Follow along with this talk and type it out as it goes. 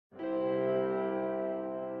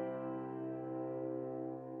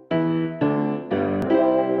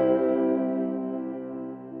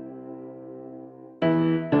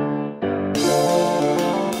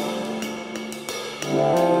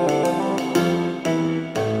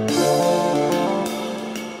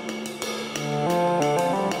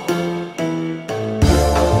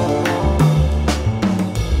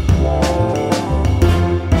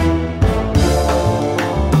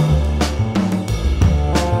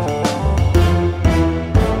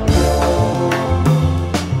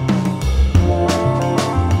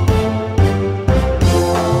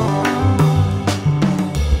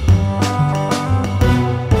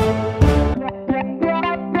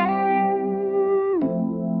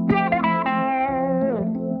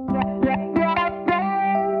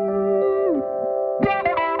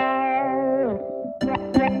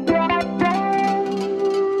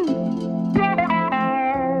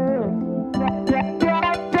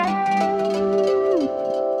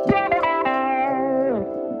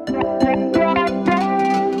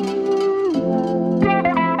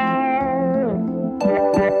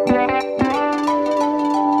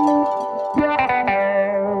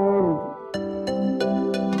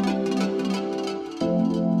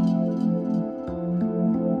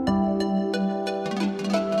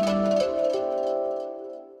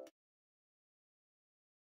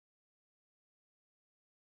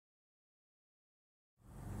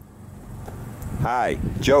Hi,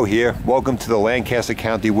 Joe here. Welcome to the Lancaster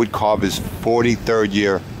County Wood Carvers 43rd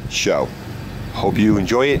year show. Hope you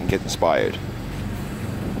enjoy it and get inspired.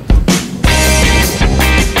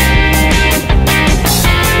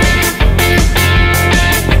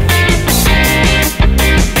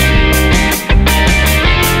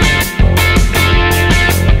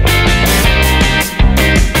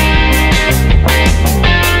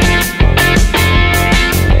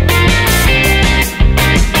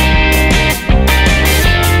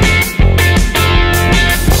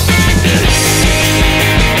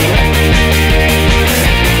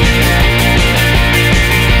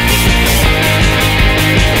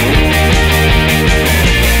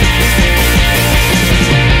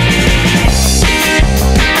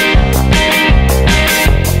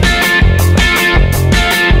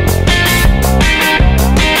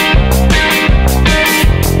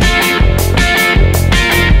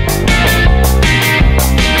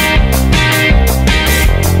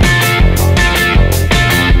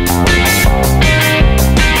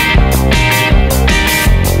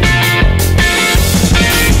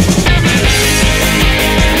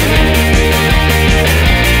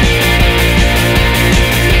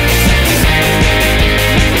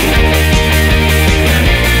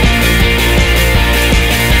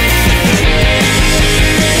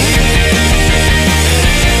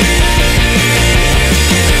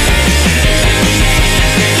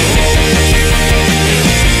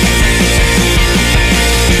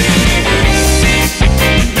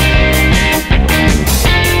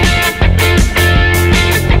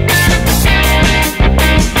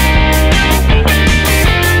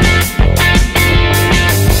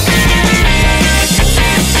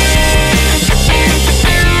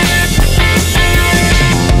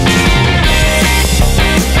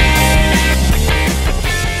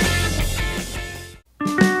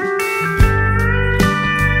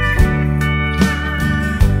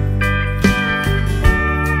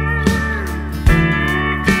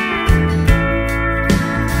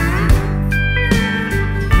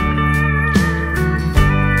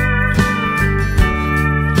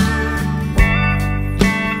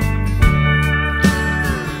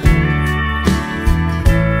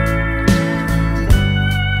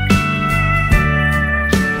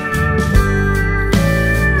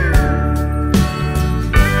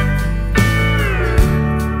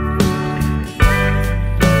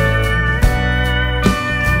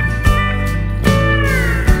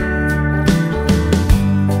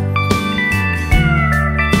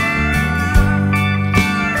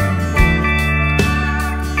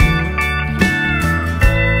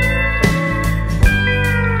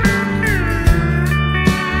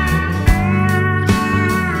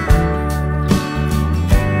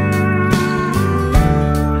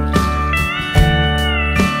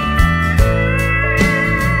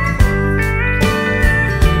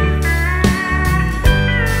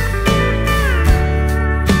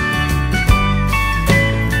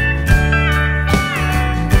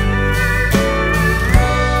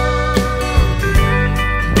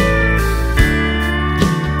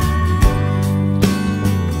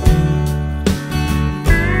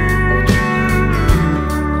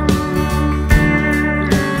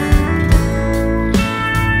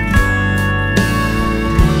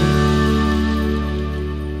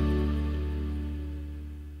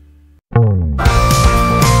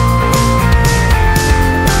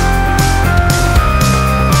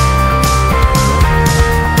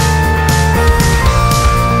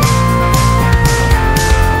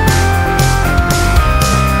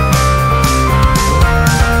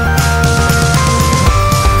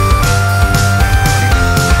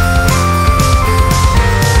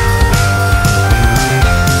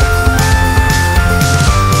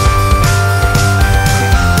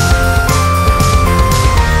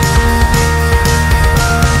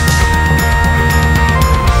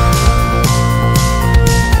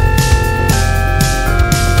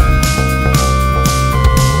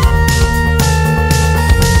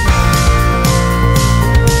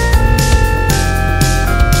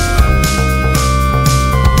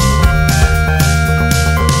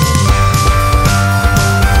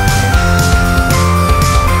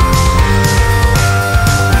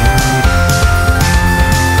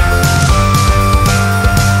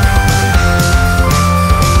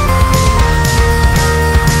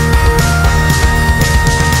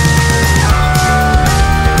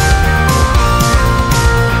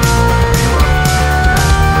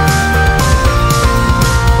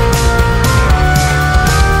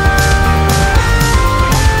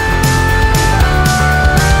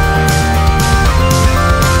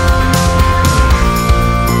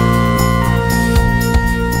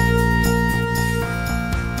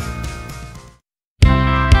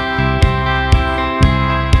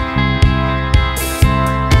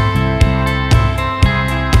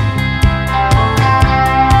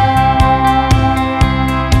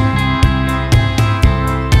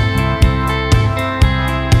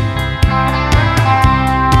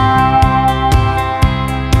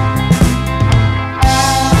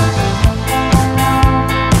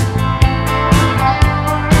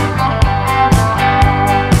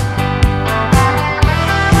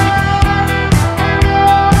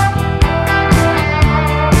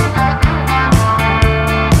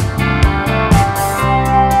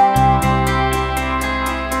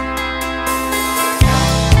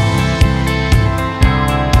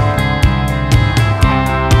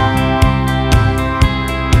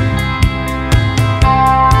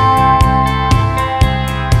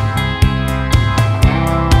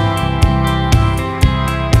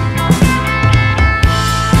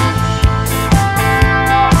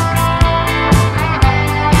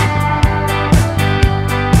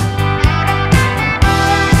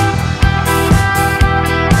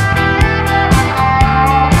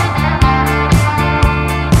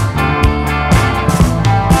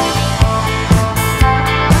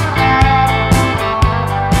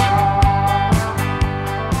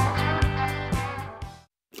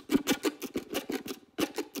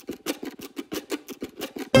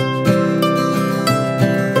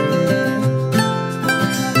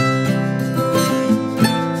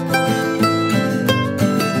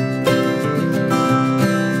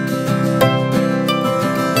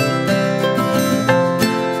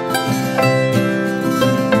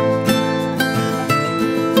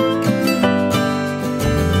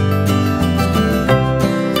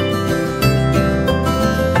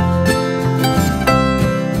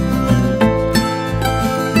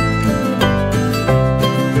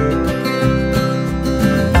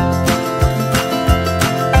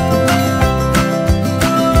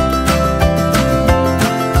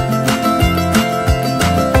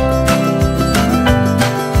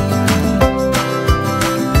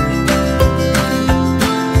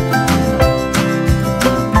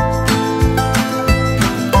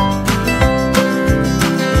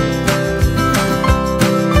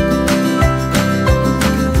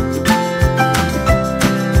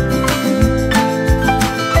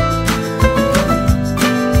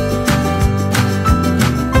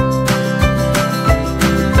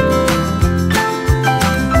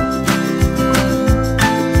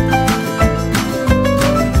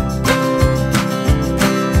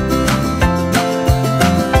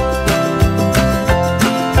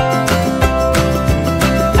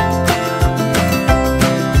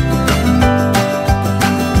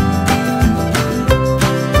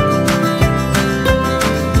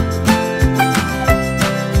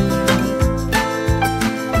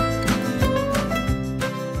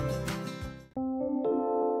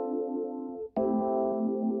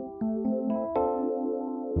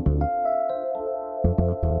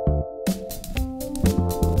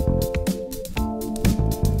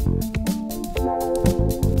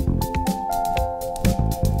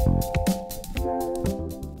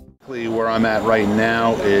 I'm at right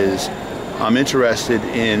now is I'm interested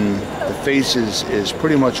in the faces is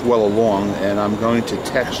pretty much well along, and I'm going to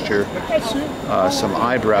texture some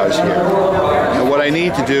eyebrows here. And what I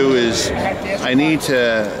need to do is I need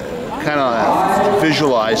to kind of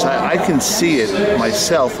visualize. I can see it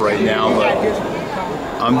myself right now, but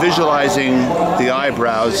I'm visualizing the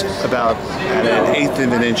eyebrows about at an 1/8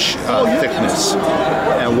 of an inch thickness.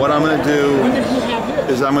 And what I'm going to do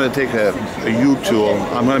is I'm going to take a U-tool.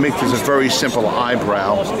 I'm going to make this a very simple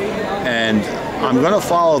eyebrow, and I'm going to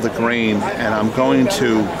follow the grain, and I'm going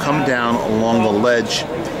to come down along the ledge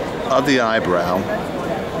of the eyebrow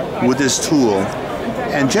with this tool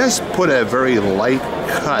and just put a very light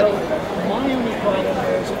cut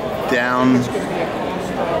down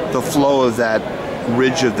the flow of that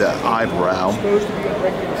ridge of the eyebrow,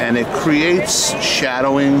 and it creates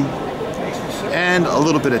shadowing and a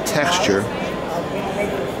little bit of texture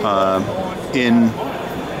in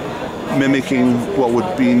mimicking what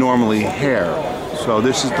would be normally hair. So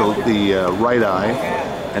this is the right eye,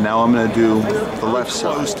 and now I'm going to do the left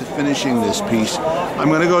side. Close to finishing this piece, I'm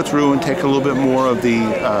going to go through and take a little bit more of the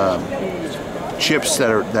chips that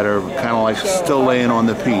are kind of like still laying on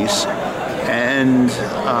the piece. And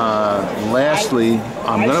lastly,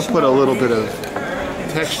 I'm going to put a little bit of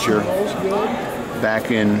texture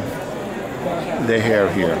back in the hair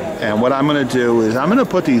here. And what I'm going to do is I'm going to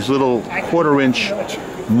put these little 1/4 inch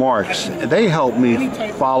marks. They help me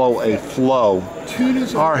follow a flow.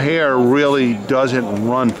 Our hair really doesn't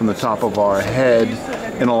run from the top of our head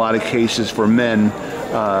in a lot of cases for men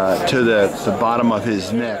to the bottom of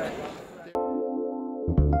his neck.